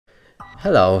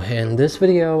Hello, in this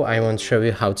video I want to show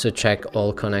you how to check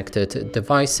all connected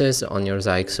devices on your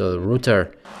Zyxel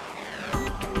router.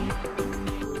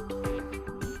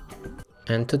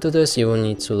 And to do this you will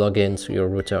need to log in to your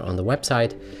router on the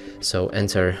website. So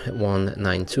enter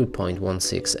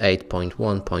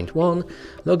 192.168.1.1,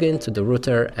 log into the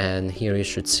router, and here you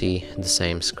should see the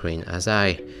same screen as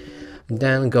I.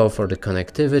 Then go for the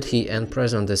connectivity and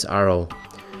press on this arrow.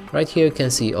 Right here you can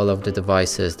see all of the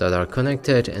devices that are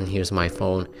connected, and here's my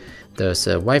phone. There's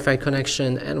a Wi-Fi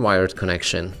connection and wired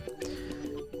connection.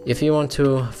 If you want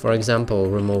to, for example,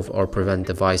 remove or prevent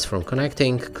device from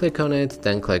connecting, click on it,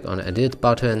 then click on edit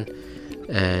button,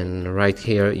 and right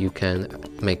here you can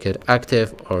make it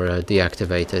active or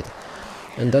deactivate it.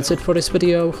 And that's it for this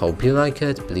video. Hope you like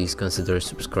it. Please consider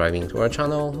subscribing to our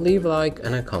channel, leave a like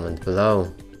and a comment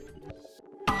below.